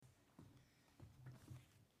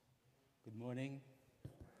Morning.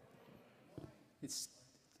 It's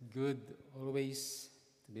good always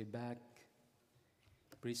to be back,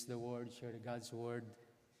 preach the word, share God's word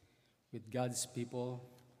with God's people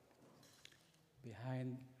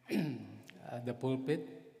behind the pulpit.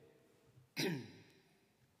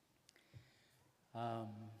 Um,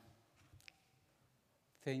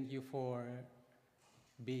 Thank you for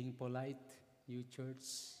being polite, you church,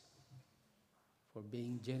 for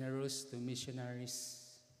being generous to missionaries.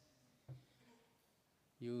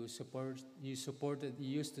 You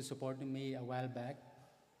used to support me a while back,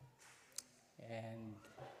 and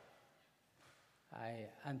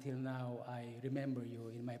until now, I remember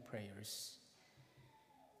you in my prayers.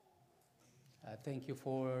 Thank you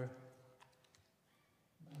for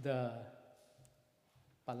the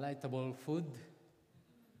palatable food.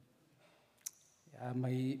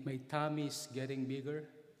 My tummy is getting bigger,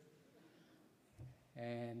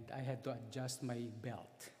 and I had to adjust my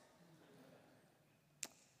belt.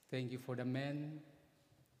 Thank you for the men,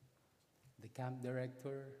 the camp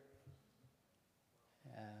director,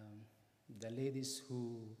 the ladies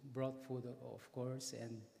who brought food, of course,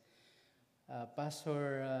 and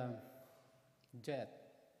Pastor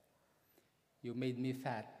Jet, you made me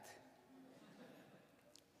fat.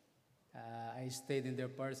 I stayed in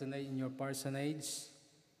your parsonage,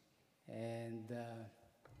 and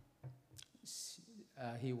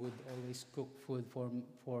he would always cook food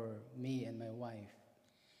for me and my wife.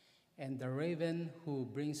 And the raven who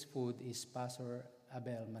brings food is Pastor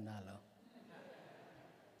Abel Manalo.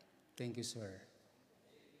 Thank you, sir.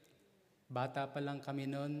 Bata pa lang kami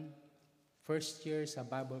noon, first year sa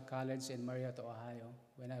Bible College in Marietta, Ohio,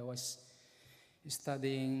 when I was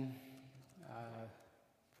studying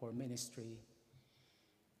for ministry.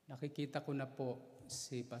 Nakikita ko na po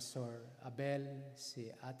si Pastor Abel, si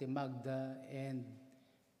Ate Magda, and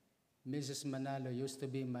Mrs. Manalo used to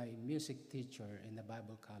be my music teacher in the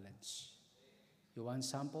Bible College. You want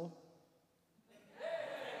sample?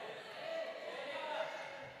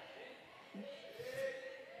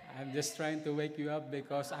 I'm just trying to wake you up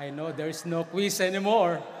because I know there's no quiz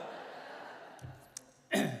anymore.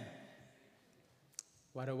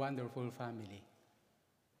 What a wonderful family.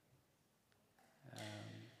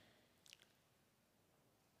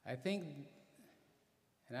 I think,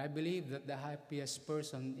 and I believe that the happiest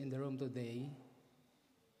person in the room today,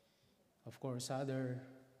 of course, other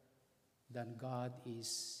than God,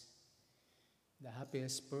 is the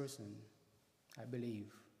happiest person, I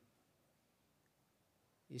believe,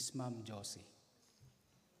 is Ma'am Josie.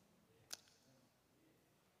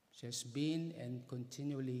 She has been and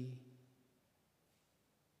continually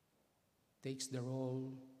takes the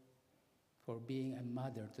role for being a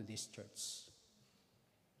mother to this church.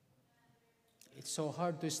 It's so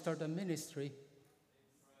hard to start a ministry,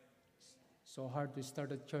 so hard to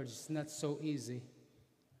start a church. It's not so easy.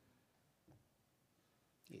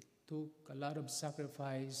 It took a lot of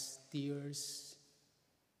sacrifice, tears,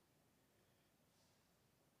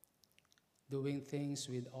 doing things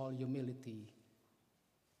with all humility.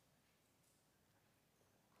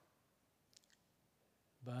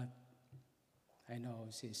 But I know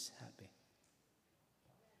she's happy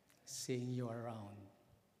seeing you around,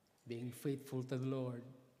 being faithful to the Lord,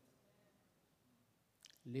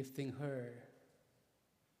 lifting her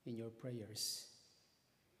in your prayers.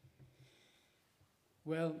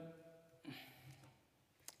 Well,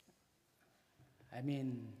 I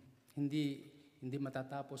mean, hindi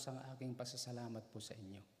matatapos ang aking pasasalamat po sa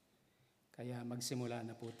inyo. Kaya magsimula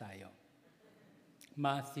na po tayo.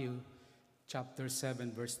 Matthew chapter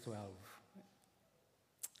 7, verse 12.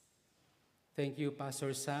 Thank you,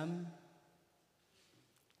 Pastor Sam.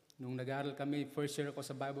 Nung nag-aaral kami, first year ako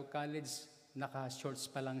sa Bible College, naka-shorts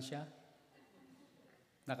pa lang siya.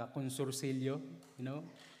 Naka-konsursilyo, you know.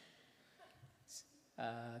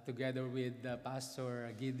 Together with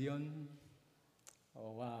Pastor Gideon.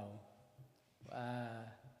 Oh, wow.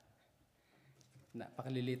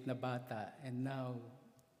 Napakalilit na bata. And now,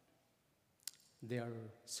 they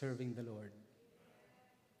are serving the Lord.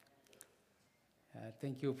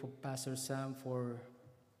 Thank you for Pastor Sam for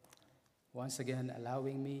once again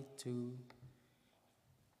allowing me to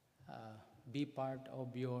be part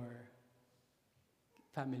of your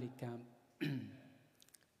family camp.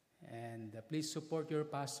 And please support your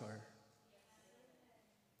pastor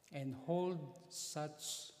and hold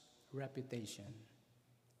such reputation.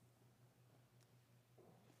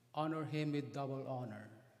 Honor him with double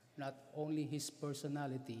honor, not only his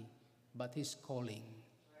personality, but his calling.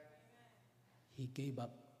 He gave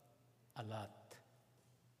up a lot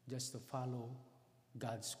just to follow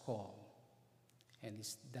God's call. And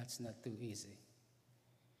that's not too easy.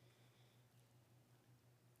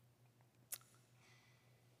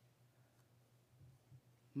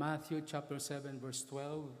 Matthew chapter 7, verse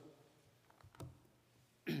 12.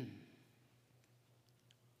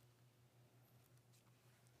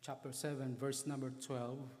 Chapter 7, verse number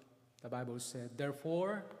 12, the Bible said,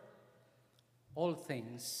 "Therefore, all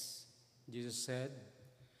things," Jesus said,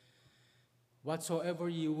 "whatsoever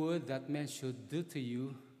you would that men should do to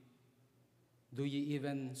you, do ye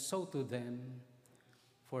even so to them,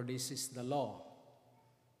 for this is the law,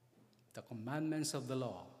 the commandments of the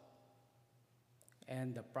law,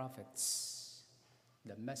 and the prophets,"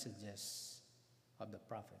 the messages of the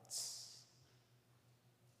prophets.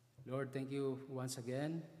 Lord, thank you once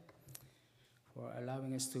again for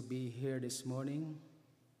allowing us to be here this morning.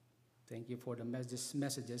 Thank you for the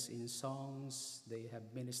messages in songs. They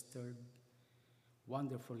have ministered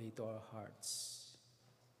wonderfully to our hearts.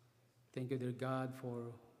 Thank you, dear God,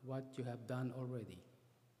 for what you have done already.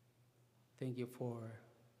 Thank you for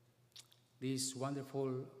this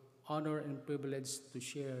wonderful honor and privilege to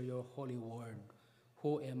share your holy word.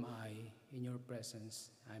 Who am I in your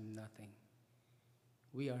presence? I'm nothing.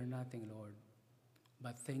 We are nothing, Lord.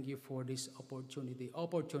 But thank you for this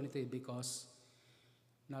opportunity because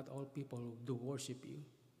not all people do worship you.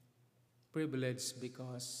 Privilege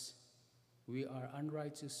because we are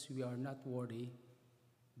unrighteous, we are not worthy,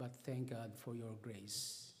 but thank God for your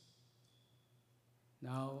grace.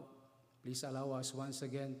 Now, please allow us once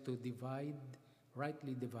again to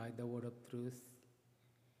rightly divide the word of truth,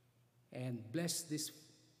 and bless this,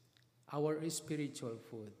 our spiritual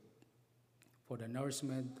food, for the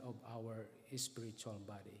nourishment of our spiritual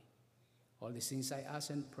body. All these things I ask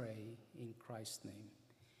and pray in Christ's name.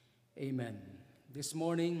 Amen. This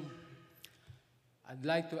morning, I'd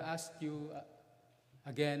like to ask you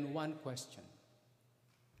again one question.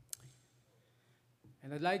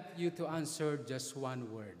 And I'd like you to answer just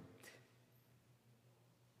one word.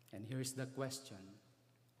 And here's the question.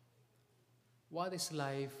 What is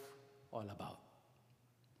life all about?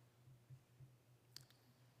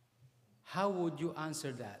 How would you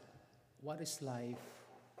answer that? What is life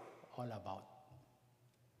all about?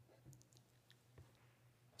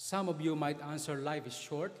 Some of you might answer life is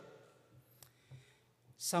short.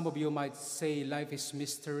 Some of you might say life is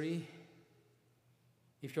mystery.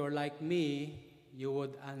 If you're like me, you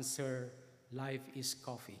would answer life is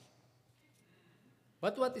coffee.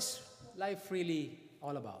 But what is life really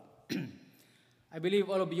all about? I believe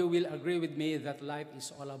all of you will agree with me that life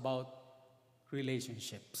is all about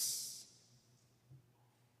relationships.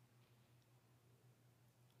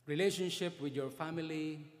 Relationship with your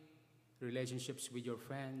family, relationships with your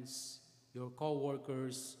friends, your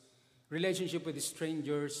co-workers, relationship with the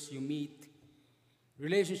strangers you meet,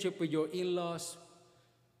 relationship with your in-laws,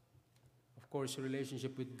 of course,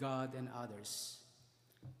 relationship with God and others.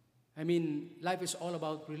 I mean, life is all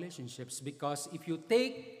about relationships because if you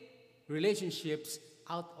take relationships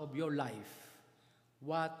out of your life,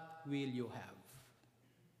 what will you have?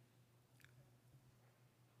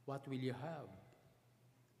 What will you have?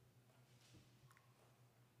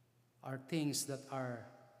 Are things that are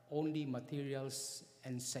only materials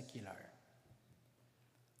and secular.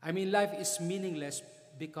 I mean, life is meaningless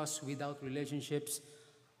because without relationships,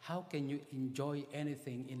 how can you enjoy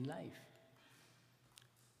anything in life?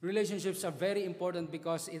 Relationships are very important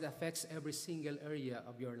because it affects every single area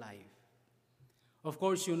of your life. Of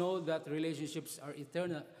course, you know that relationships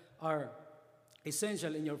are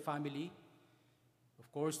essential in your family.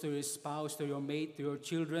 Of course, to your spouse, to your mate, to your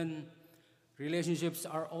children. Relationships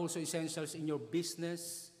are also essentials in your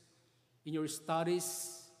business, in your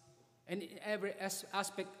studies, and in every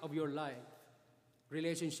aspect of your life.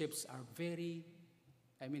 Relationships are very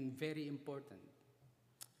important.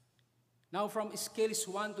 Now, from scales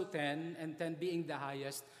 1 to 10, and 10 being the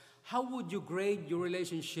highest, how would you grade your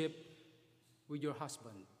relationship with your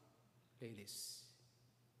husband, ladies?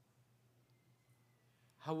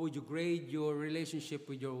 How would you grade your relationship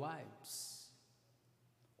with your wives?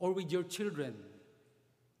 Or with your children?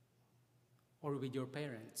 Or with your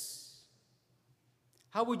parents?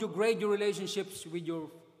 How would you grade your relationships with your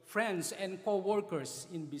friends and co-workers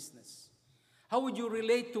in business? How would you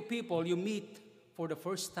relate to people you meet for the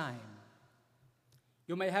first time?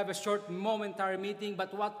 You may have a short momentary meeting,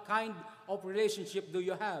 but what kind of relationship do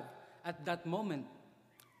you have at that moment?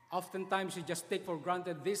 Oftentimes you just take for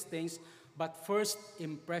granted these things, but first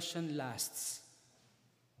impression lasts.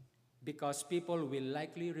 Because people will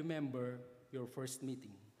likely remember your first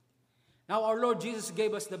meeting. Now, our Lord Jesus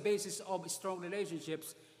gave us the basis of strong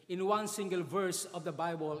relationships in one single verse of the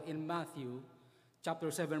Bible in Matthew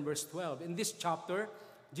chapter 7, verse 12. In this chapter,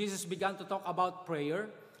 Jesus began to talk about prayer.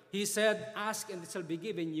 He said, "Ask and it shall be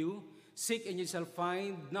given you. Seek and you shall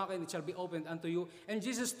find, knock and it shall be opened unto you. And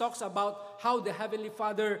Jesus talks about how the Heavenly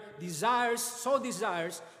Father desires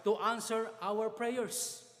to answer our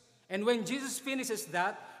prayers. And when Jesus finishes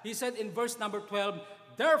that, he said in verse number 12,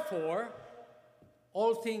 therefore,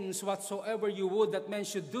 all things whatsoever you would that men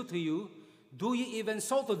should do to you, do ye even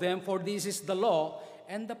so to them, for this is the law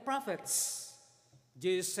and the prophets.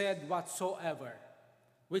 Jesus said whatsoever,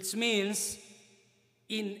 which means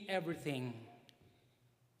in everything.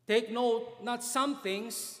 Take note, not some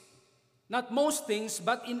things, not most things,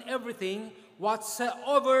 but in everything,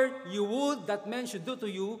 whatsoever you would that men should do to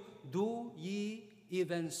you, do ye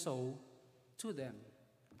even so to them.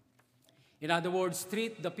 In other words,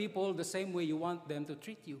 treat the people the same way you want them to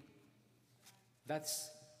treat you. That's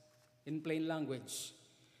in plain language.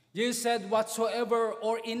 Jesus said whatsoever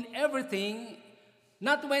or in everything,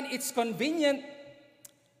 not when it's convenient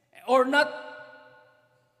or not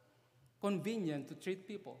convenient to treat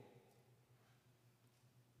people.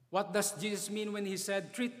 What does Jesus mean when he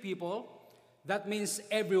said treat people? That means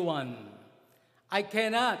everyone. I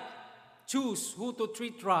cannot choose who to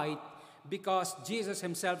treat right because Jesus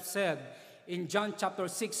himself said in John chapter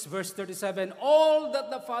 6 verse 37, all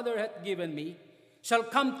that the Father hath given me shall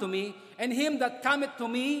come to me, and him that cometh to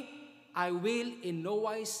me I will in no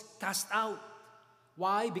wise cast out.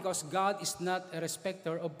 Why? Because God is not a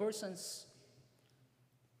respecter of persons.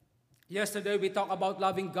 Yesterday we talked about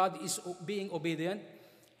loving God is being obedient.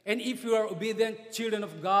 And if you are obedient children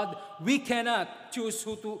of God, we cannot choose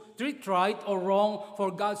who to treat right or wrong,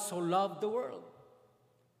 for God so loved the world.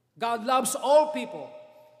 God loves all people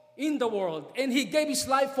in the world, and he gave his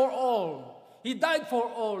life for all. He died for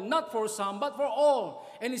all, not for some, but for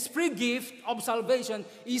all. And his free gift of salvation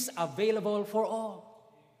is available for all.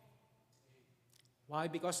 Why?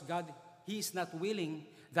 Because God, he is not willing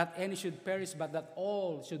that any should perish, but that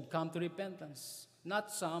all should come to repentance.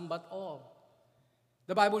 Not some, but all.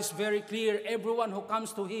 The Bible is very clear. Everyone who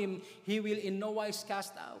comes to him, he will in no wise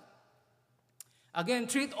cast out. Again,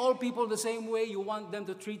 treat all people the same way you want them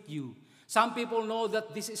to treat you. Some people know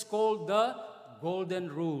that this is called the golden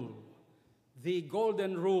rule. The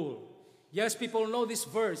golden rule. Yes, people know this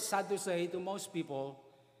verse. Sad to say, to most people,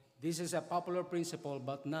 this is a popular principle,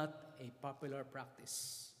 but not a popular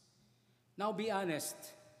practice. Now be honest.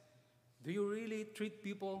 Do you really treat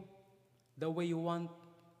people the way you want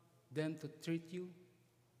them to treat you?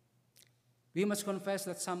 We must confess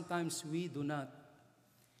that sometimes we do not.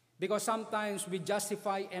 Because sometimes we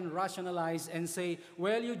justify and rationalize and say,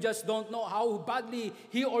 well, you just don't know how badly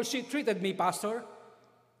he or she treated me, Pastor.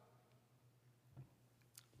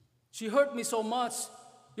 She hurt me so much,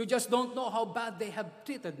 you just don't know how bad they have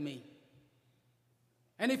treated me.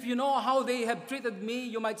 And if you know how they have treated me,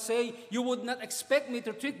 you might say, you would not expect me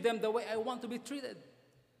to treat them the way I want to be treated.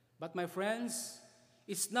 But my friends,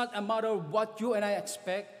 it's not a matter of what you and I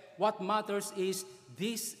expect. What matters is,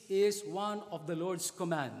 this is one of the Lord's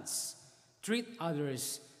commands. Treat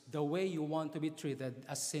others the way you want to be treated,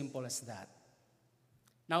 as simple as that.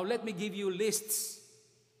 Now let me give you lists,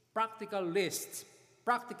 practical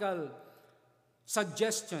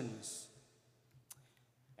suggestions.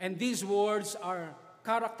 And these words are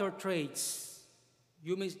character traits.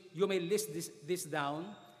 You may list this down.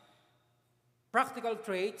 Practical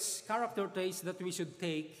traits, character traits that we should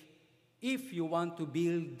take if you want to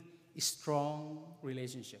build strong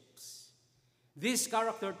relationships. These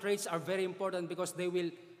character traits are very important because they will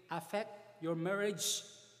affect your marriage,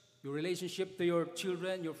 your relationship to your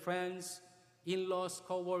children, your friends, in-laws,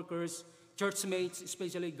 co-workers, churchmates,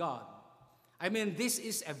 especially God. I mean, this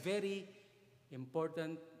is a very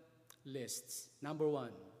important list. Number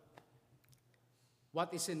one,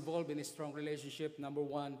 what is involved in a strong relationship? Number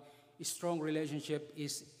one, a strong relationship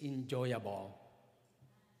is enjoyable.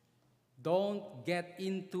 Don't get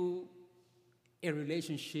into a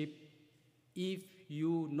relationship if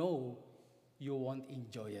you know you won't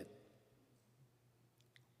enjoy it.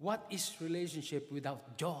 What is relationship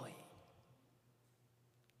without joy?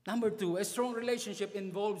 Number two, a strong relationship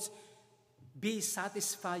involves be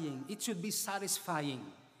satisfying. It should be satisfying.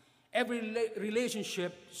 Every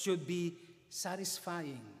relationship should be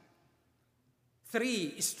satisfying.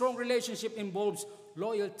 Three, a strong relationship involves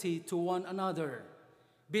loyalty to one another.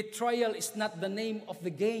 Betrayal is not the name of the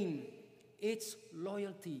game. It's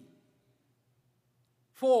loyalty.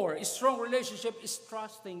 Four, a strong relationship is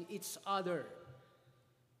trusting each other.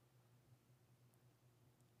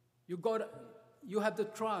 You have to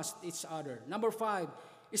trust each other. Number five,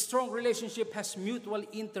 a strong relationship has mutual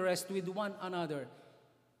interest with one another.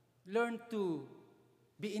 Learn to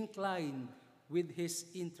be inclined with his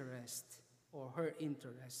interest or her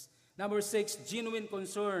interest. Number six, genuine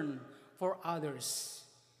concern for others.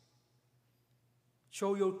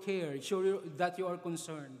 Show your care. That you are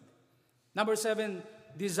concerned. Number 7,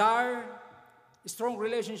 desire, strong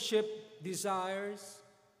relationship desires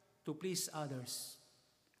to please others.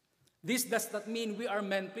 This does not mean we are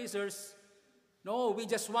men pleasers. No, we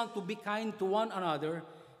just want to be kind to one another,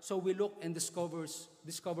 so we look and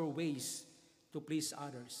discover ways to please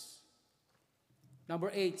others. Number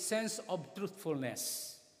 8, sense of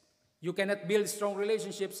truthfulness. You cannot build strong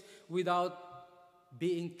relationships without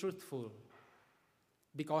being truthful,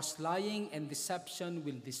 because lying and deception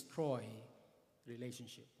will destroy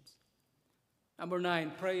relationships. Number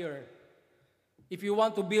 9, prayer. If you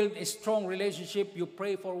want to build a strong relationship, you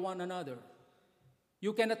pray for one another.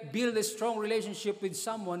 You cannot build a strong relationship with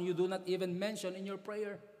someone you do not even mention in your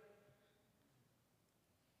prayer.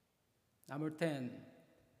 Number 10,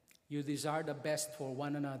 you desire the best for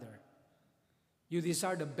one another. You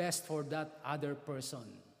desire the best for that other person.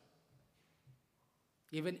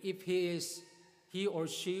 Even if he or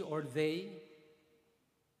she or they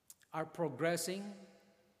are progressing,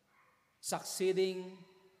 succeeding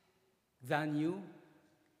than you,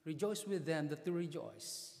 rejoice with them that you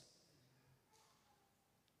rejoice.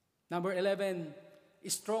 Number 11,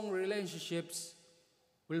 strong relationships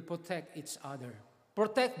will protect each other.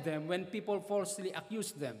 Protect them when people falsely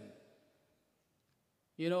accuse them.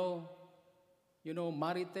 You know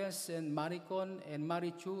Marites and Maricon and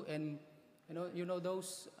Marichu and you know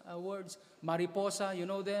those words. Mariposa, you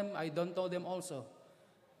know them? I don't know them also.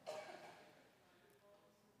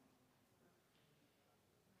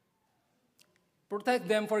 Protect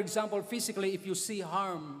them, for example, physically if you see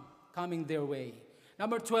harm coming their way.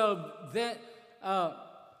 Number 12, the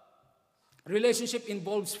relationship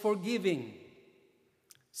involves forgiving.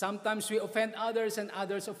 Sometimes we offend others and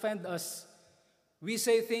others offend us. We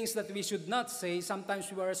say things that we should not say.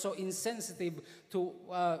 Sometimes we are so insensitive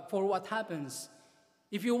for what happens.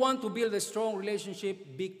 If you want to build a strong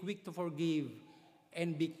relationship, be quick to forgive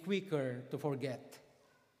and be quicker to forget.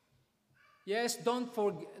 Yes, don't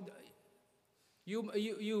forget.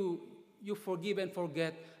 You forgive and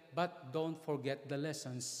forget, but don't forget the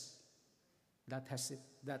lessons that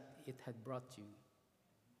it had brought you.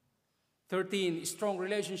 13, strong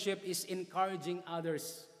relationship is encouraging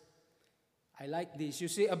others. I like this. You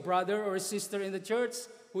see a brother or a sister in the church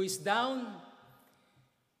who is down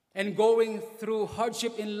and going through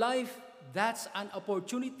hardship in life, that's an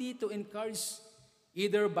opportunity to encourage,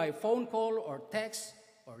 either by phone call or text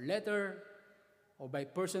or letter, or by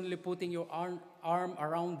personally putting your arm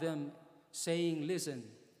around them, saying, listen,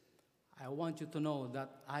 I want you to know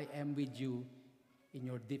that I am with you in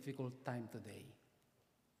your difficult time today.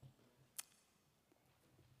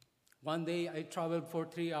 One day I traveled for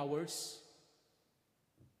 3 hours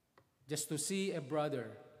just to see a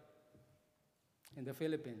brother in the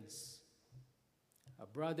Philippines. A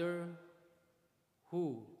brother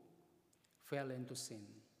who fell into sin.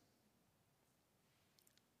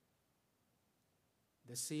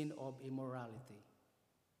 The sin of immorality.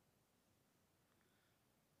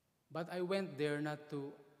 But I went there not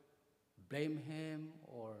to blame him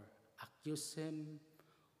or accuse him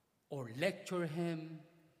or lecture him.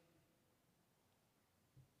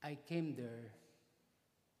 I came there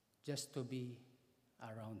just to be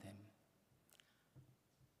around him.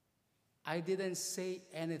 I didn't say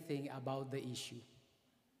anything about the issue.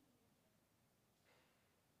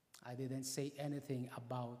 I didn't say anything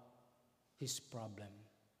about his problem.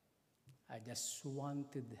 I just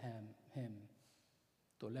wanted him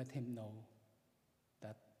to let him know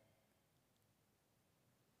that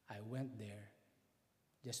I went there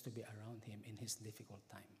just to be around him in his difficult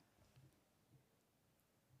time.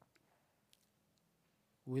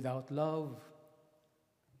 Without love,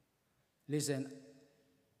 listen,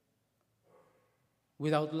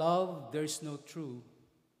 without love, there is no true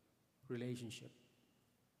relationship.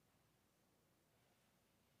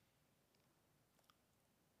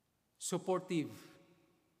 Supportive.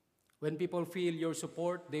 When people feel your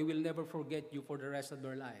support, they will never forget you for the rest of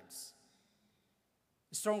their lives.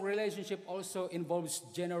 A strong relationship also involves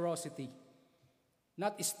generosity,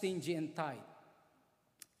 not stingy and tight.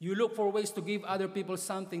 You look for ways to give other people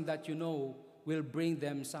something that you know will bring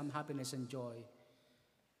them some happiness and joy.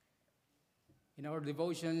 In our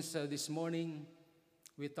devotions this morning,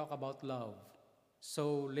 we talk about love.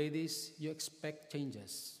 So, ladies, you expect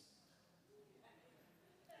changes.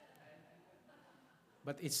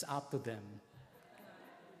 But it's up to them.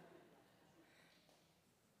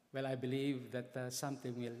 Well, I believe that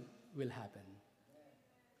something will happen.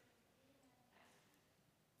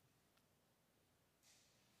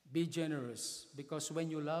 Be generous, because when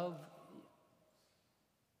you love,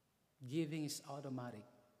 giving is automatic.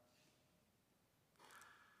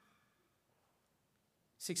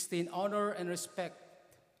 16, honor and respect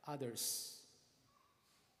others.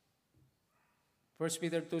 1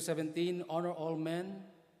 Peter 2:17, honor all men.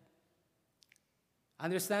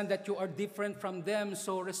 Understand that you are different from them,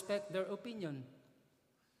 so respect their opinion.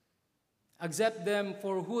 Accept them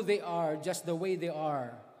for who they are, just the way they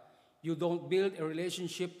are. You don't build a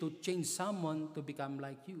relationship to change someone to become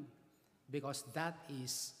like you, because that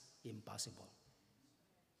is impossible.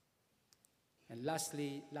 And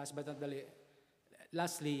lastly,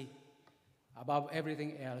 above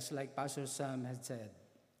everything else, like Pastor Sam had said,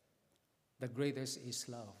 the greatest is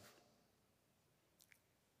love.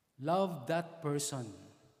 Love that person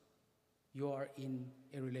you are in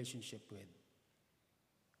a relationship with.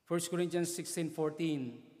 1 Corinthians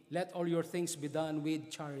 16:14, let all your things be done with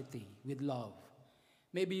charity, with love.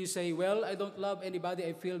 Maybe you say, well, I don't love anybody,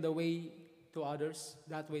 I feel that way to others.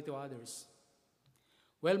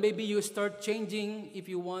 Well, maybe you start changing if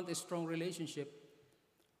you want a strong relationship.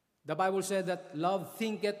 The Bible said that love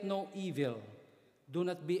thinketh no evil. Do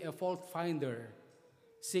not be a fault finder.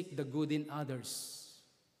 Seek the good in others.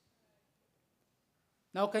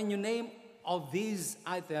 Now, can you name of these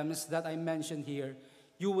items that I mentioned here,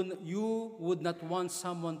 you would not want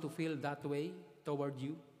someone to feel that way toward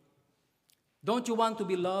you? Don't you want to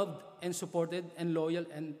be loved and supported and loyal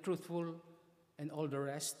and truthful and all the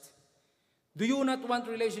rest? Do you not want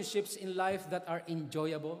relationships in life that are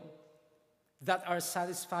enjoyable, that are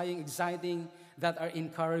satisfying, exciting, that are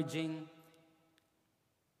encouraging?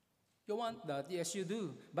 You want that? Yes, you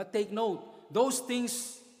do. But take note, those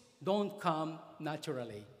things don't come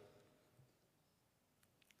naturally,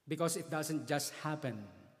 because it doesn't just happen.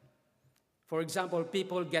 For example,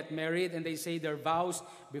 people get married and they say their vows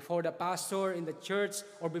before the pastor in the church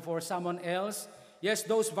or before someone else. Yes,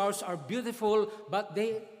 those vows are beautiful, but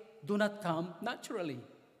they do not come naturally.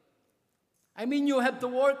 I mean, you have to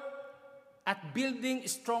work at building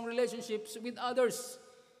strong relationships with others.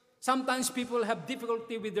 Sometimes people have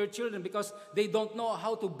difficulty with their children because they don't know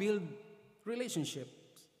how to build relationships.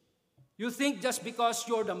 You think just because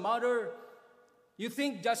you're the mother, you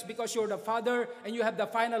think just because you're the father and you have the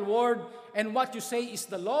final word and what you say is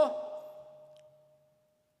the law.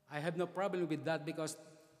 I have no problem with that because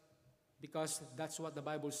that's what the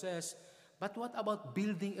Bible says. But what about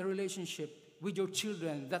building a relationship with your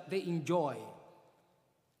children that they enjoy,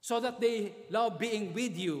 so that they love being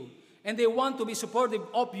with you and they want to be supportive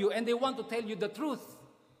of you and they want to tell you the truth?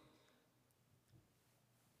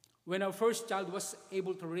 When our first child was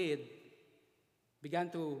able to read,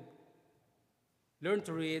 began to learn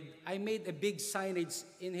to read, I made a big signage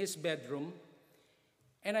in his bedroom,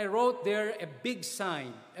 and I wrote there a big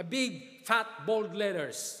sign, a big fat bold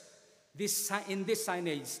letters, in this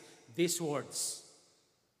signage, these words: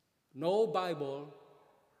 no Bible,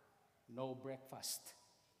 no breakfast.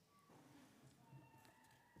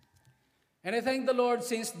 And I thank the Lord,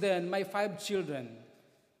 since then, my 5 children,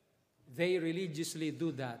 they religiously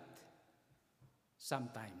do that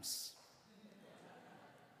sometimes.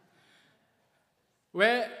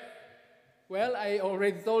 Well, I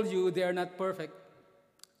already told you they are not perfect,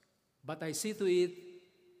 but I see to it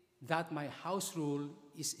that my house rule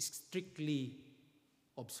is strictly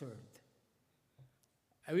observed.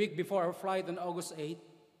 A week before our flight on August 8th,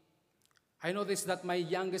 I noticed that my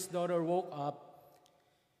youngest daughter woke up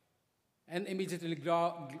and immediately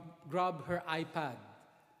grabbed her iPad.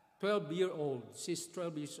 12-year-old, she's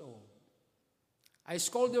 12 years old. I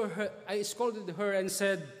scolded her and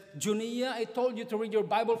said, Junia, I told you to read your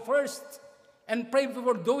Bible first and pray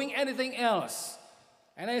before doing anything else.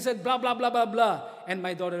 And I said, blah, blah, blah, blah, blah. And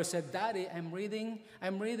my daughter said, Daddy, I'm reading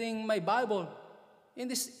my Bible.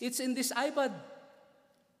 It's in this iPad.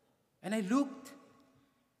 And I looked,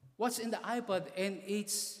 what's in the iPad? And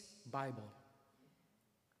it's Bible,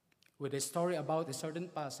 with a story about a certain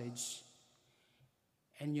passage.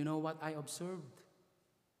 And you know what I observed?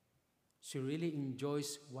 She really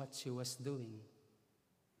enjoys what she was doing.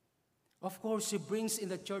 Of course, she brings in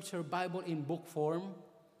the church her Bible in book form.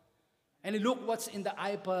 And look what's in the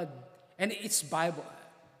iPad. And it's Bible.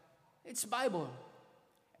 It's Bible.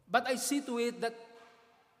 But I see to it that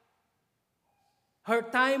her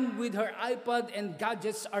time with her iPad and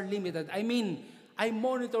gadgets are limited. I mean, I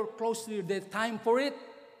monitor closely the time for it.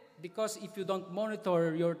 Because if you don't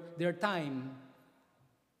monitor their time,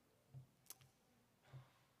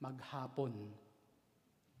 maghapon.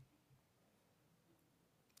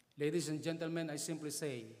 Ladies and gentlemen, I simply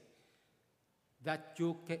say that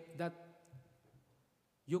you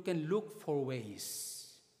can look for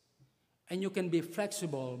ways, and you can be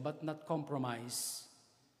flexible but not compromise.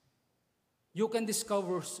 You can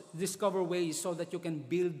discover ways so that you can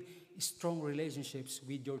build strong relationships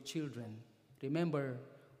with your children Remember,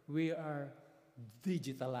 we are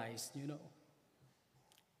digitalized, you know.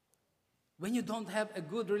 When you don't have a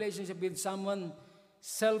good relationship with someone,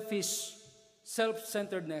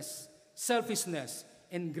 self-centeredness, selfishness,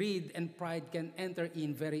 and greed and pride can enter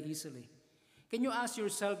in very easily. Can you ask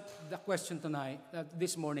yourself the question tonight,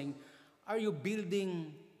 this morning, are you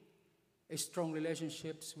building a strong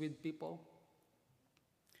relationships with people?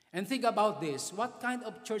 And think about this. What kind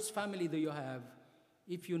of church family do you have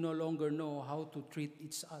if you no longer know how to treat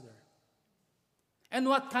each other? And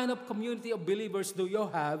what kind of community of believers do you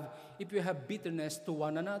have if you have bitterness to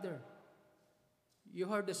one another? You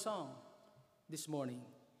heard the song this morning.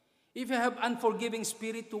 If you have unforgiving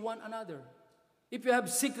spirit to one another, if you have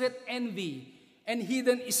secret envy and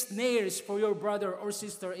hidden snares for your brother or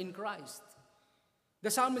sister in Christ. The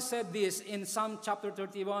psalmist said this in Psalm chapter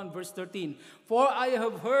 31, verse 13. For I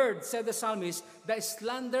have heard, said the psalmist, the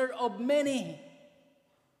slander of many.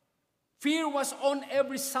 Fear was on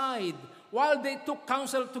every side, while they took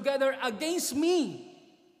counsel together against me.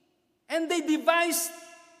 And they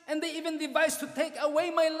even devised to take away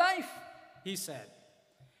my life, he said.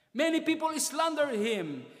 Many people slander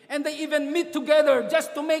him, and they even meet together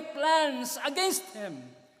just to make plans against him.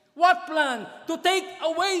 What plan? To take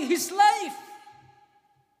away his life.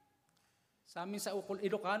 Sa amin sa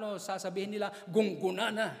Ilocano, sasabihin nila,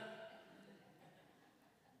 gunggunana.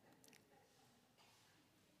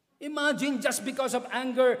 Imagine just because of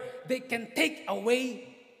anger, they can take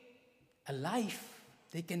away a life.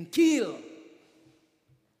 They can kill.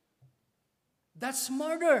 That's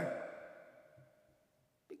murder.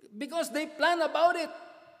 Because they plan about it.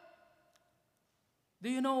 Do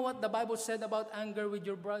you know what the Bible said about anger with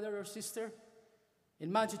your brother or sister?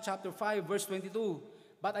 In Matthew chapter 5, verse 22,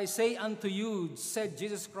 but I say unto you, said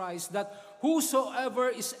Jesus Christ, that whosoever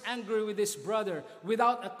is angry with his brother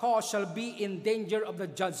without a cause shall be in danger of the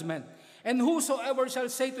judgment. And whosoever shall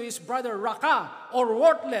say to his brother, Raka, or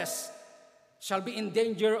worthless, shall be in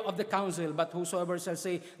danger of the council. But whosoever shall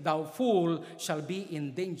say, thou fool, shall be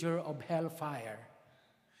in danger of hellfire.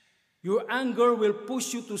 Your anger will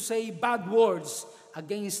push you to say bad words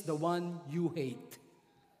against the one you hate.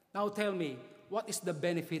 Now tell me, what is the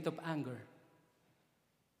benefit of anger?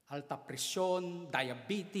 Alta presyon,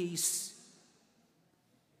 diabetes,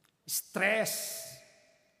 stress.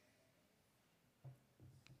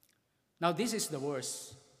 Now this is the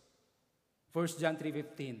worst. 1 John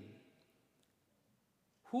 3:15.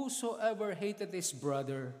 Whosoever hated his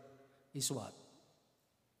brother is what?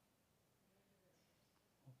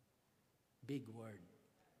 Big word.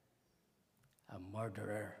 A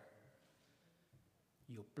murderer.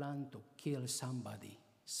 You plan to kill somebody,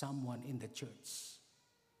 someone in the church,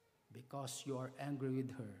 because you are angry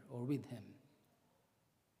with her or with him.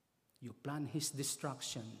 You plan his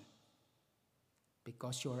destruction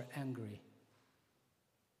because you are angry.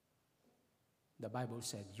 The Bible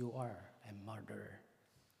said you are a murderer.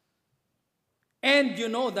 And you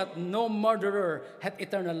know that no murderer had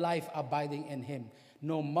eternal life abiding in him.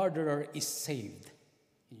 No murderer is saved,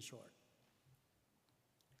 in short.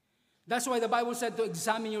 That's why the Bible said to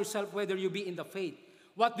examine yourself whether you be in the faith.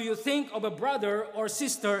 What do you think of a brother or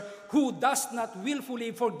sister who does not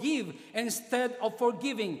willfully forgive instead of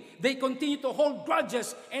forgiving? They continue to hold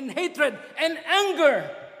grudges and hatred and anger.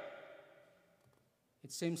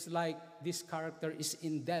 It seems like this character is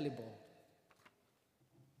indelible.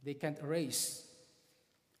 They can't erase.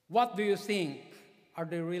 What do you think? Are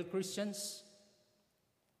they real Christians?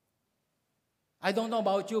 I don't know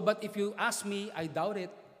about you, but if you ask me, I doubt it.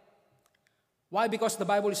 Why? Because the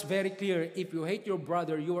Bible is very clear. If you hate your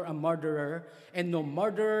brother, you are a murderer, and no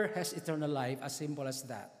murderer has eternal life, as simple as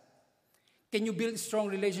that. Can you build strong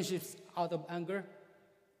relationships out of anger?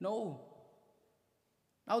 No.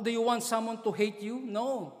 Now, do you want someone to hate you?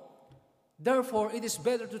 No. Therefore, it is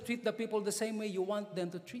better to treat the people the same way you want them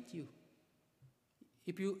to treat you.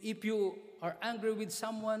 If you are angry with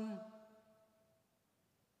someone,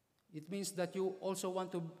 it means that you also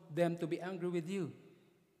want them to be angry with you.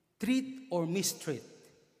 Treat or mistreat.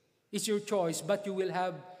 It's your choice, but you will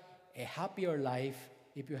have a happier life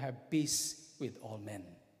if you have peace with all men.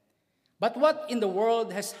 But what in the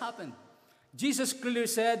world has happened? Jesus clearly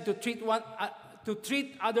said to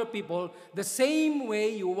treat other people the same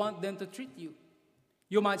way you want them to treat you.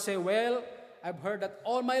 You might say, well, I've heard that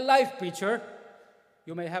all my life, preacher.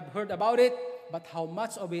 You may have heard about it, but how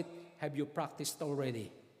much of it have you practiced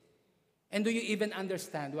already? And do you even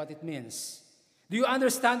understand what it means? Do you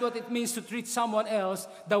understand what it means to treat someone else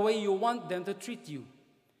the way you want them to treat you?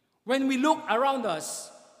 When we look around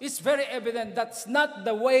us, it's very evident that's not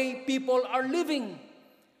the way people are living.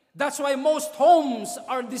 That's why most homes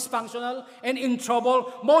are dysfunctional and in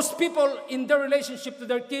trouble. Most people in their relationship to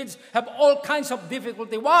their kids have all kinds of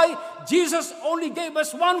difficulty. Why? Jesus only gave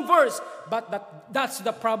us one verse, but that's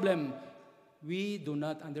the problem. We do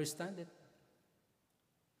not understand it.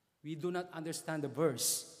 We do not understand the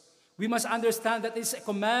verse. We must understand that it's a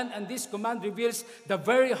command, and this command reveals the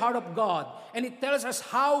very heart of God. And it tells us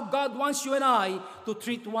how God wants you and I to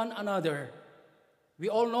treat one another. We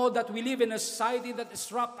all know that we live in a society that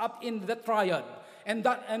is wrapped up in the triad.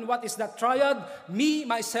 And what is that triad? Me,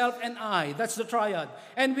 myself, and I. That's the triad.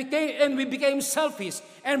 And we became selfish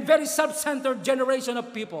and very self-centered generation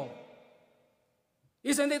of people.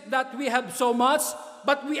 Isn't it that we have so much,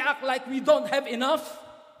 but we act like we don't have enough?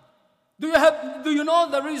 Do you know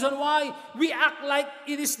the reason why we act like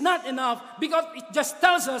it is not enough? Because it just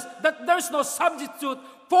tells us that there's no substitute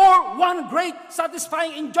for one great,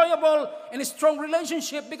 satisfying, enjoyable, and strong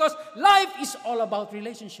relationship, because life is all about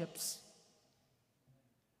relationships.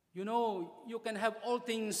 You know, you can have all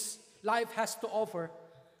things life has to offer,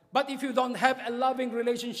 but if you don't have a loving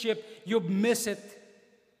relationship, you miss it.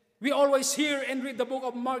 We always hear and read the book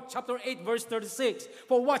of Mark chapter 8 verse 36.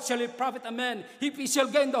 For what shall it profit a man if he shall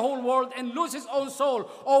gain the whole world and lose his own soul?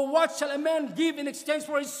 Or what shall a man give in exchange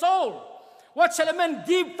for his soul? What shall a man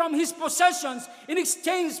give from his possessions in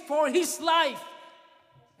exchange for his life?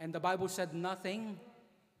 And the Bible said nothing.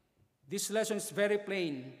 This lesson is very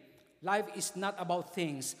plain. Life is not about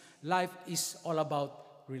things. Life is all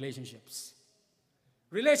about relationships.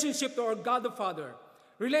 Relationship to our God the Father.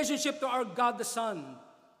 Relationship to our God the Son.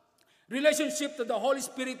 Relationship to the Holy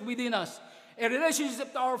Spirit within us. A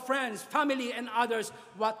relationship to our friends, family, and others.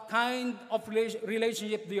 What kind of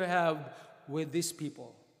relationship do you have with these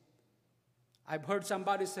people? I've heard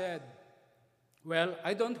somebody said, well,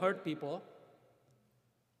 I don't hurt people.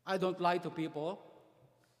 I don't lie to people.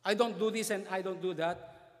 I don't do this and I don't do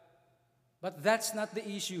that. But that's not the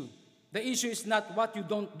issue. The issue is not what you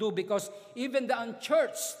don't do, because even the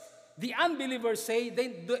unchurched, the unbelievers say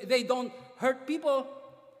they don't hurt people.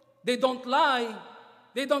 They don't lie,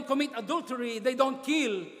 they don't commit adultery, they don't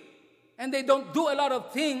kill, and they don't do a lot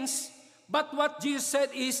of things. But what Jesus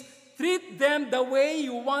said is, treat them the way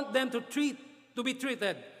you want them to be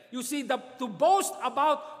treated. You see, to boast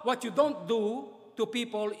about what you don't do to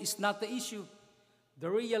people is not the issue.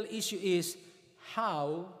 The real issue is,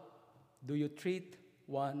 how do you treat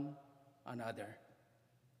one another?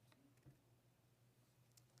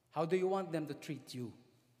 How do you want them to treat you?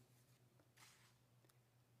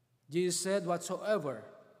 Jesus said, whatsoever,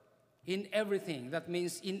 in everything, that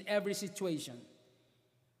means in every situation.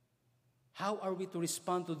 How are we to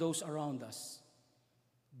respond to those around us?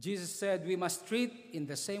 Jesus said we must treat in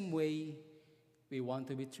the same way we want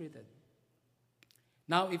to be treated.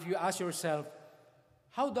 Now, if you ask yourself,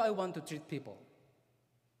 how do I want to treat people?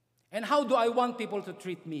 And how do I want people to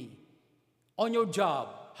treat me? On your job,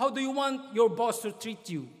 how do you want your boss to treat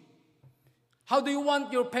you? How do you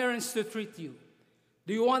want your parents to treat you?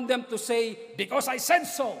 Do you want them to say, because I said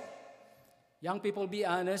so? Young people, be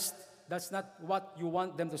honest. That's not what you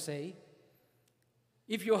want them to say.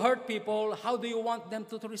 If you hurt people, how do you want them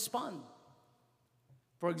to respond?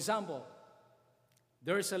 For example,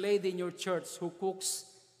 there is a lady in your church who cooks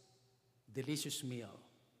delicious meal.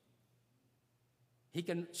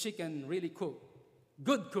 She can really cook.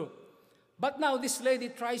 Good cook. But now this lady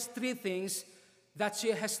tries 3 things that she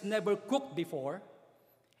has never cooked before.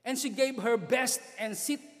 And she gave her best and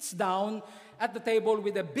sits down at the table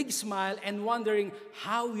with a big smile and wondering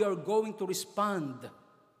how you're going to respond.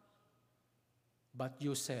 But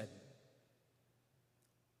you said,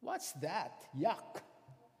 what's that? Yuck.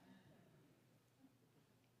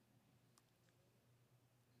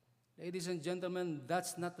 Ladies and gentlemen,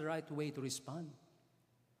 that's not the right way to respond.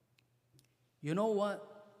 You know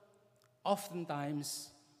what? Oftentimes,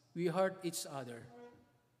 we hurt each other.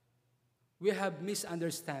 We have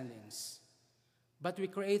misunderstandings, but we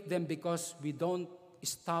create them because we don't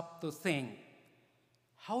stop to think,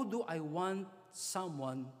 how do I want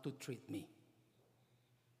someone to treat me?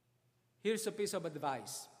 Here's a piece of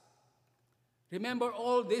advice. Remember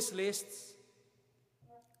all these lists,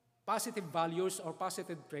 positive values or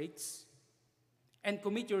positive traits, and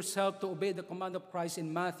commit yourself to obey the command of Christ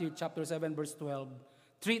in Matthew chapter 7, verse 12.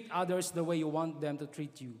 Treat others the way you want them to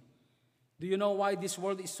treat you. Do you know why this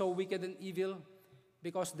world is so wicked and evil?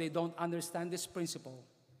 Because they don't understand this principle.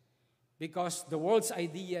 Because the world's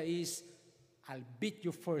idea is, I'll beat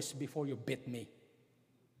you first before you beat me.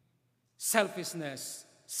 Selfishness,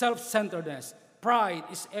 self-centeredness, pride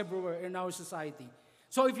is everywhere in our society.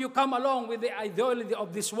 So if you come along with the ideology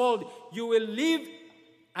of this world, you will live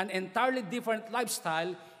an entirely different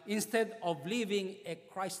lifestyle instead of living a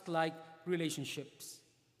Christ-like relationships.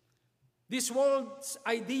 This world's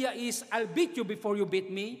idea is, I'll beat you before you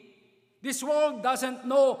beat me. This world doesn't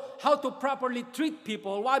know how to properly treat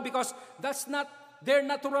people. Why? Because that's not their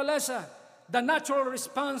naturaleza, the natural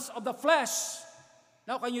response of the flesh.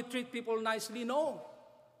 Now, can you treat people nicely? No.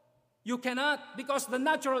 You cannot, because the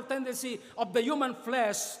natural tendency of the human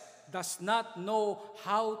flesh does not know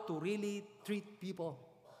how to really treat people.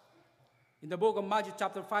 In the book of Matthew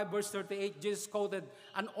chapter 5, verse 38, Jesus quoted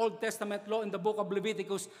an Old Testament law in the book of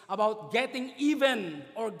Leviticus about getting even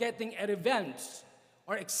or getting a revenge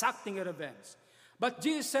or exacting a revenge. But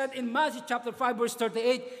Jesus said in Matthew chapter 5, verse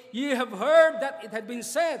 38, ye have heard that it had been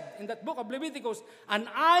said in that book of Leviticus, an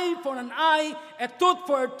eye for an eye, a tooth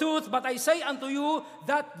for a tooth, but I say unto you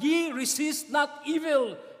that ye resist not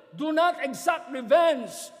evil. Do not exact revenge.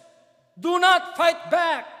 Do not fight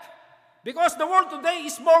back. Because the world today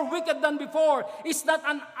is more wicked than before. It's not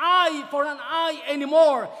an eye for an eye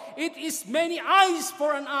anymore. It is many eyes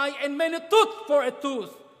for an eye and many tooth for a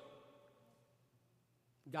tooth.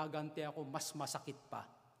 Gaganti ako, mas masakit pa.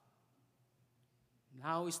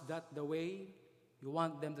 Now, is that the way you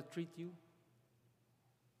want them to treat you?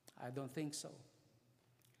 I don't think so.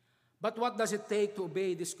 But what does it take to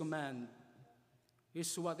obey this command?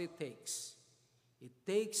 Here's what it takes. It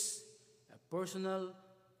takes a personal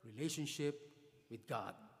relationship with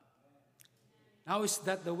God. Now, is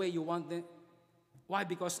that the way you want them? Why?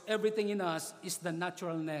 Because everything in us is the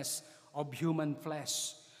naturalness of human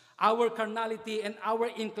flesh. Our carnality and our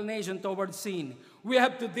inclination toward sin. We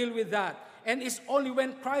have to deal with that. And it's only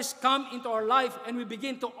when Christ comes into our life and we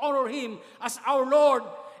begin to honor Him as our Lord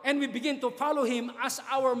and we begin to follow Him as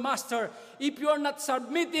our Master. If you are not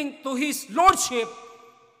submitting to His Lordship,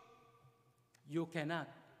 you cannot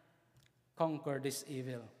conquer this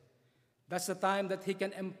evil. That's the time that He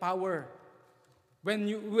can empower. When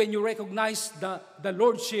you recognize the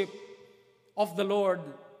Lordship of the Lord,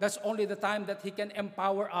 that's only the time that He can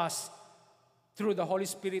empower us through the Holy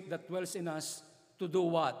Spirit that dwells in us to do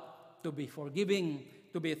what? To be forgiving,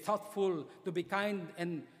 to be thoughtful, to be kind,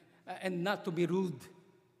 and not to be rude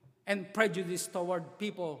and prejudiced toward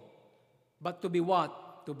people, but to be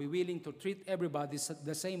what? To be willing to treat everybody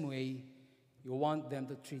the same way you want them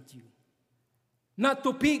to treat you. Not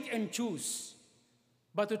to pick and choose,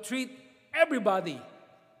 but to treat everybody,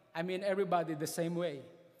 everybody the same way.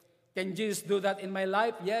 Can Jesus do that in my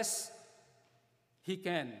life? Yes, He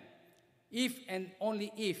can. If and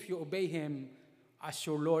only if you obey Him as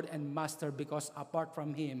your Lord and Master, because apart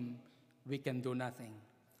from Him, we can do nothing.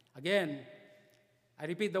 Again, I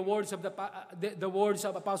repeat the words of the words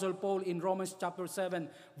of Apostle Paul in Romans chapter 7,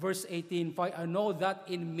 verse 18. For I know that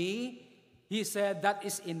in me, he said, that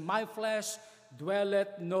is in my flesh,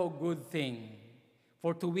 dwelleth no good thing.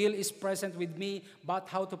 For to will is present with me, but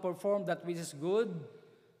how to perform that which is good,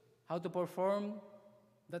 how to perform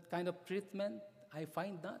that kind of treatment, I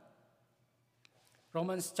find not.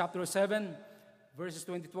 Romans chapter 7, verses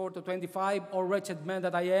 24 to 25, O wretched man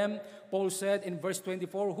that I am, Paul said in verse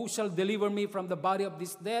 24, who shall deliver me from the body of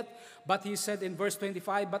this death? But he said in verse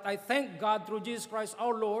 25, but I thank God through Jesus Christ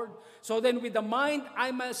our Lord. So then with the mind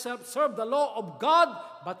I myself serve the law of God,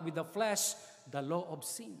 but with the flesh the law of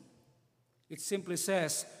sin. It simply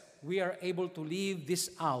says we are able to leave this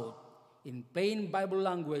out. In plain Bible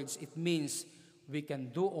language, it means we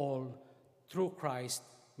can do all through Christ,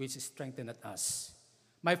 which strengtheneth us.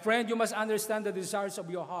 My friend, you must understand the desires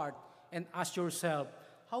of your heart and ask yourself,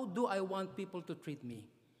 how do I want people to treat me?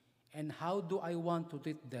 And how do I want to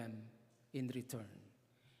treat them in return?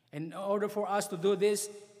 And in order for us to do this,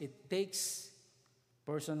 it takes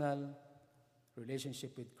personal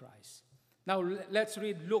relationship with Christ. Now, let's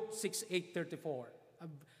read Luke 6:34.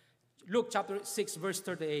 Luke chapter 6, verse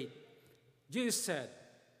 38. Jesus said,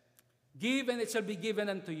 give and it shall be given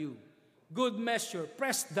unto you. Good measure,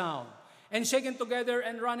 pressed down, and shaken together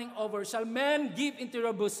and running over, shall men give into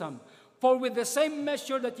your bosom. For with the same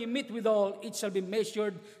measure that you meet withal, it shall be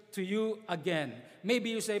measured to you again. Maybe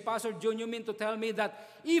you say, Pastor June, you mean to tell me that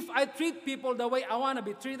if I treat people the way I want to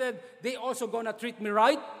be treated, they also going to treat me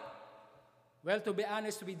right? Well, to be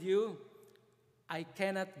honest with you, I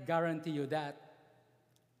cannot guarantee you that.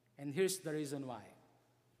 And here's the reason why.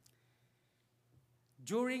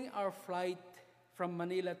 During our flight from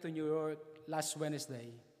Manila to New York last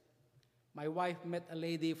Wednesday, my wife met a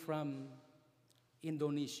lady from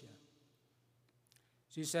Indonesia.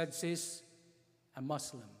 She said she's a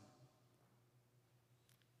Muslim.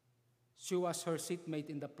 She was her seatmate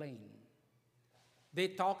in the plane. They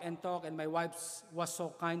talked, and my wife was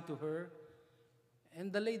so kind to her.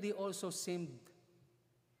 And the lady also seemed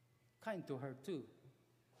kind to her too.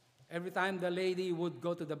 Every time the lady would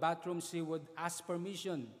go to the bathroom, she would ask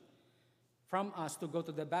permission from us to go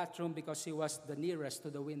to the bathroom because she was the nearest to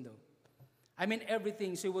the window. I mean,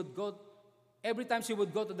 everything. Every time she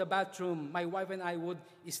would go to the bathroom, my wife and I would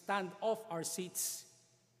stand off our seats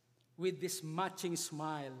with this matching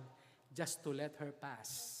smile just to let her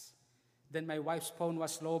pass. Then my wife's phone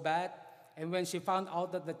was low bat, and when she found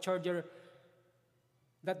out that the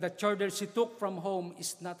charger she took from home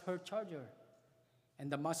is not her charger,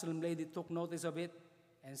 and the Muslim lady took notice of it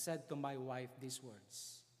and said to my wife these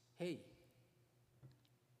words, "Hey,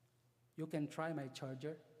 you can try my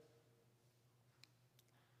charger.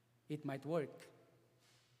 It might work."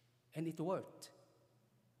 And it worked.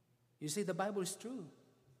 You see, the Bible is true.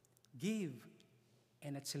 Give,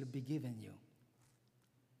 and it shall be given you.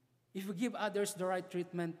 If you give others the right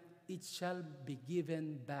treatment, it shall be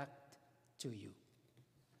given back to you.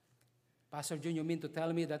 Pastor Jun, you mean to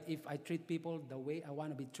tell me that if I treat people the way I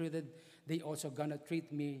want to be treated, they also gonna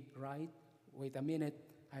treat me right? Wait a minute,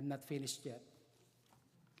 I'm not finished yet.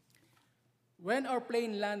 When our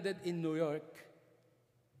plane landed in New York,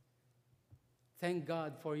 thank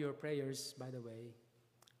God for your prayers, by the way,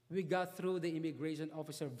 we got through the immigration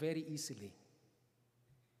officer very easily.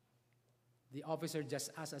 The officer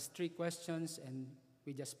just asked us 3 questions and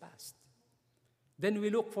we just passed. Then we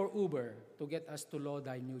looked for Uber to get us to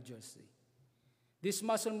Lodi, New Jersey. This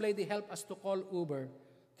Muslim lady helped us to call Uber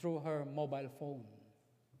through her mobile phone.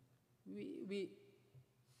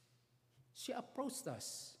 She approached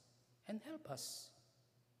us and helped us.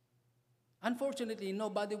 Unfortunately,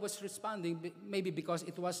 nobody was responding, maybe because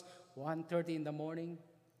it was 1:30 in the morning.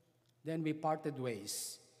 Then we parted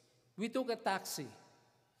ways. We took a taxi,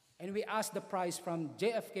 and we asked the price from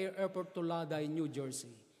JFK Airport to Lodi, New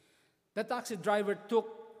Jersey. The taxi driver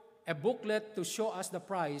took a booklet to show us the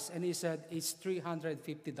price, and he said, it's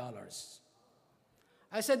 $350.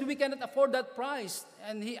 I said, we cannot afford that price.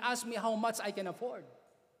 And he asked me how much I can afford.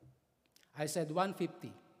 I said,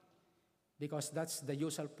 $150, because that's the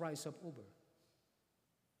usual price of Uber.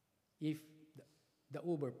 If the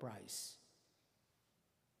Uber price.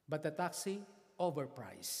 But the taxi,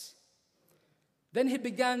 overpriced. Then he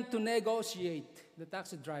began to negotiate, the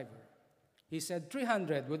taxi driver. He said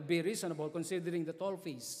 $300 would be reasonable considering the toll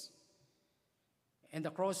fees and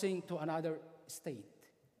the crossing to another state.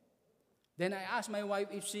 Then I asked my wife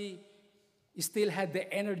if she still had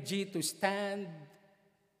the energy to stand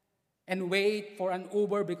and wait for an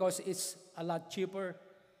Uber because it's a lot cheaper.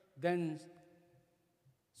 Then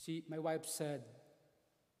my wife said,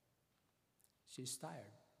 she's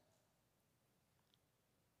tired.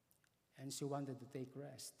 And she wanted to take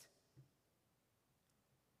rest.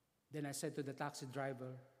 Then I said to the taxi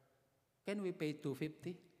driver, can we pay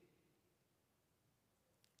 $250?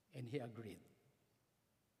 And he agreed.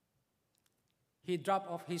 He dropped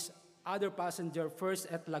off his other passenger first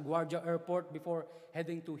at LaGuardia Airport before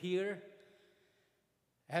heading to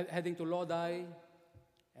heading to Lodi.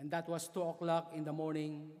 And that was 2 o'clock in the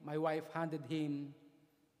morning. My wife handed him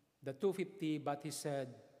the $250, but he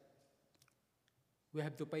said, we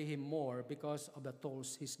have to pay him more because of the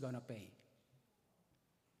tolls he's gonna pay.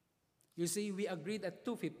 You see, we agreed at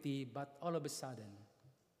 $250, but all of a sudden,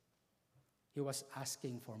 he was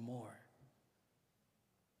asking for more.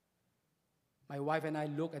 My wife and I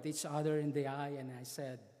looked at each other in the eye, and I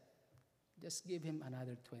said, just give him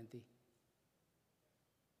another $20.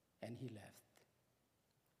 And he left.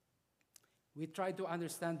 We tried to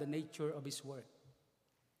understand the nature of his work.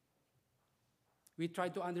 We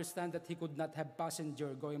tried to understand that he could not have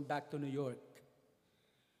passenger going back to New York.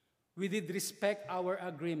 We did respect our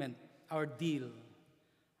agreement, our deal.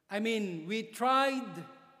 I mean, we tried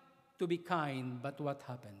to be kind, but what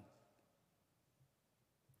happened?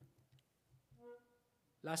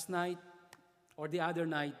 Last night, or the other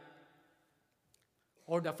night,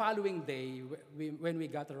 or the following day, when we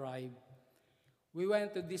got arrived, we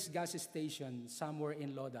went to this gas station somewhere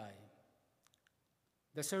in Lodi.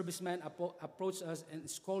 The serviceman approached us and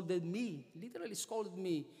scolded me, literally scolded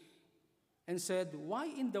me, and said, why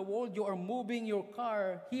in the world you are moving your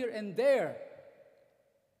car here and there?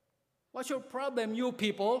 What's your problem, you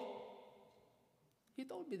people? He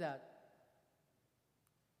told me that.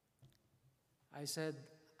 I said,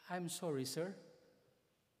 I'm sorry, sir.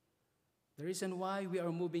 The reason why we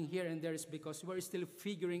are moving here and there is because we're still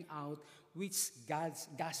figuring out which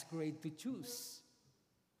gas grade to choose.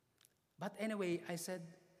 But anyway, I said,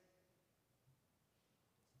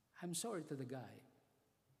 I'm sorry to the guy.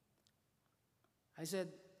 I said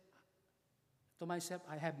to myself,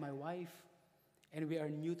 I have my wife, and we are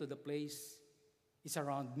new to the place. It's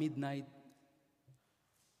around midnight.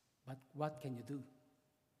 But what can you do?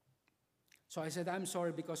 So I said, I'm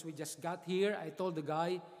sorry because we just got here. I told the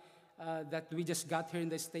guy that we just got here in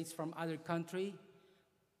the States from other country,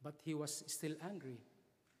 but he was still angry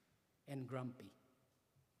and grumpy.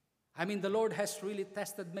 I mean, the Lord has really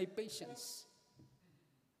tested my patience.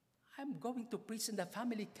 I'm going to preach in the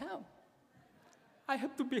family camp. I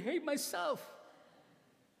have to behave myself.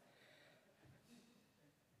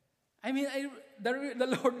 I mean,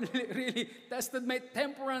 the Lord really tested my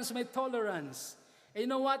temperance, my tolerance. And you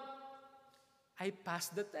know what? I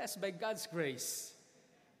passed the test by God's grace.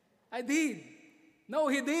 I did. No,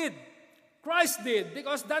 He did. Christ did.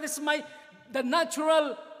 Because that is the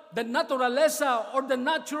naturaleza or the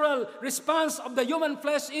natural response of the human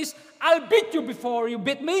flesh is, I'll beat you before you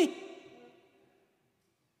beat me.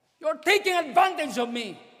 You're taking advantage of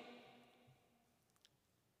me.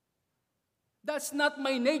 That's not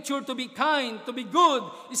my nature to be kind, to be good,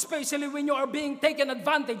 especially when you are being taken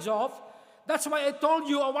advantage of. That's why I told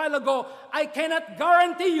you a while ago, I cannot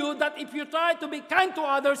guarantee you that if you try to be kind to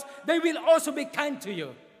others, they will also be kind to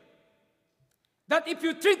you. That if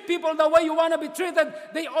you treat people the way you want to be treated,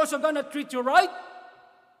 they also going to treat you right.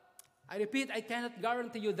 I repeat, I cannot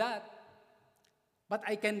guarantee you that. But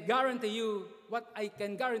I can guarantee you, what I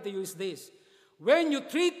can guarantee you is this. When you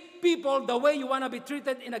treat people the way you want to be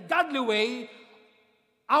treated in a godly way,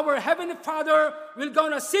 our Heavenly Father will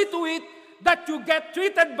going to see to it that you get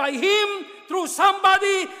treated by Him, through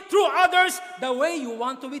somebody, through others, the way you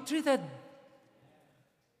want to be treated.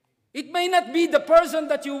 It may not be the person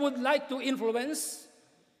that you would like to influence.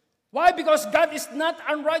 Why? Because God is not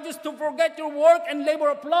unrighteous to forget your work and labor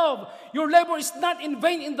of love. Your labor is not in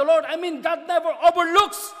vain in the Lord. I mean, God never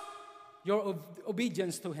overlooks your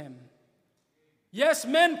obedience to Him. Yes,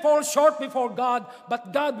 men fall short before God,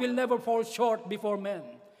 but God will never fall short before men.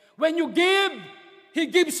 When you give, He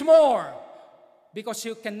gives more, because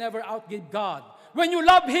you can never outgive God. When you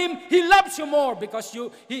love Him, He loves you more, because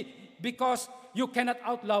you cannot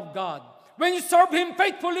outlove God. When you serve Him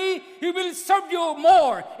faithfully, He will serve you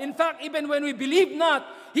more. In fact, even when we believe not,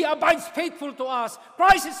 He abides faithful to us.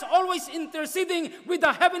 Christ is always interceding with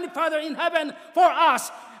the Heavenly Father in heaven for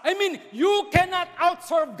us. I mean, you cannot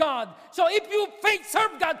outserve God. So if you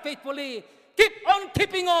serve God faithfully, keep on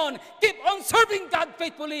keeping on. Keep on serving God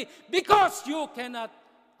faithfully, because you cannot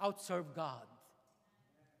outserve God.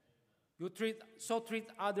 You treat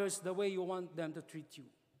others the way you want them to treat you.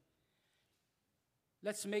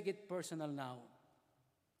 Let's make it personal now.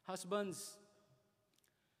 Husbands,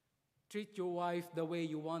 treat your wife the way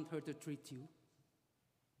you want her to treat you.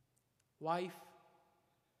 Wife,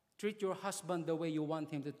 treat your husband the way you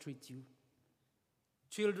want him to treat you.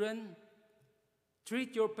 Children,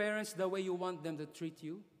 treat your parents the way you want them to treat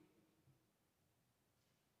you.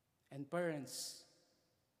 And parents,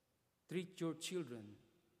 treat your children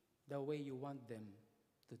the way you want them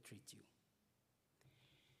to treat you.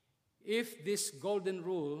 If this golden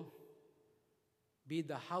rule be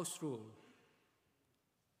the house rule,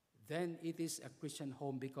 then it is a Christian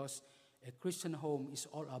home, because a Christian home is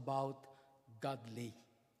all about godly,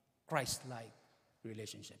 Christ-like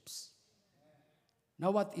relationships. Now,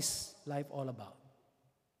 what is life all about?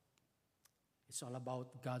 It's all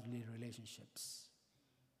about godly relationships.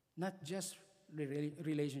 Not just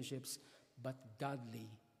relationships, but godly,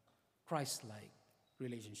 Christ-like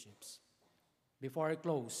relationships. Before I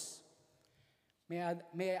close, may I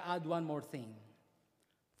add one more thing.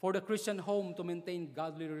 For the Christian home to maintain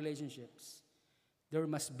godly relationships, there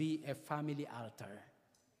must be a family altar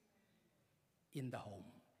in the home.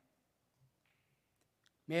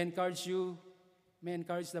 May I encourage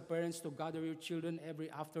the parents to gather your children every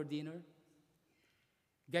after dinner.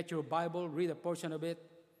 Get your Bible, read a portion of it.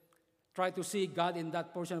 Try to see God in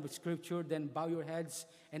that portion of Scripture, then bow your heads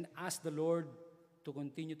and ask the Lord to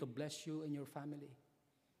continue to bless you and your family,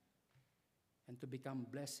 and to become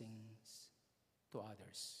blessings to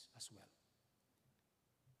others as well.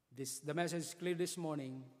 The message is clear this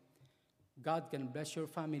morning. God can bless your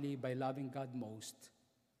family by loving God most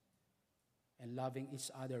and loving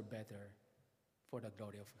each other better for the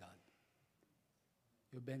glory of God.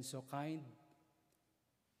 You've been so kind.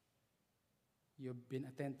 You've been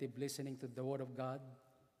attentive listening to the Word of God,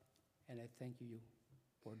 and I thank you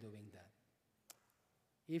for doing that.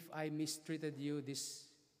 If I mistreated you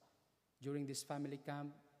during this family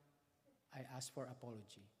camp, I ask for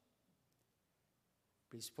apology.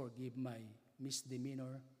 Please forgive my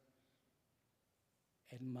misdemeanor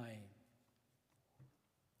and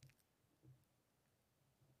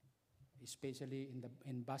especially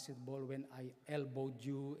in basketball, when I elbowed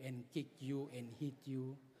you and kicked you and hit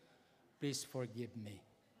you. Please forgive me.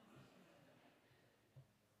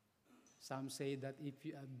 Some say that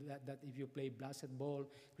that if you play basketball,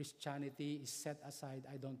 Christianity is set aside.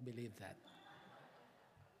 I don't believe that.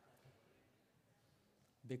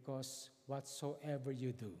 Because whatsoever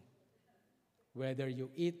you do, whether you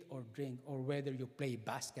eat or drink or whether you play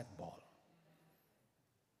basketball,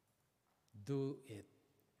 do it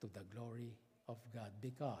to the glory of God,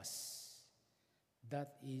 because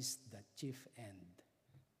that is the chief end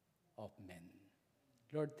of men.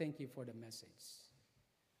 Lord, thank you for the message.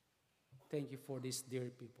 Thank you for these dear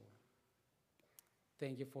people.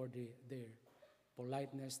 Thank you for their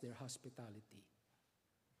politeness, their hospitality.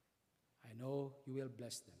 I know you will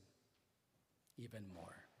bless them even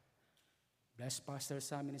more. Bless Pastor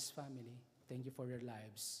Sam and his family. Thank you for their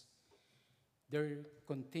lives. Their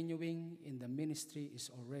continuing in the ministry is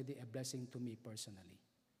already a blessing to me personally.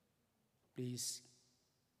 Please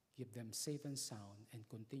keep them safe and sound and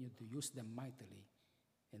continue to use them mightily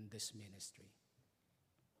in this ministry.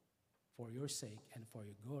 For your sake and for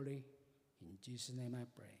your glory, in Jesus' name I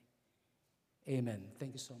pray. Amen.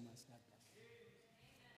 Thank you so much.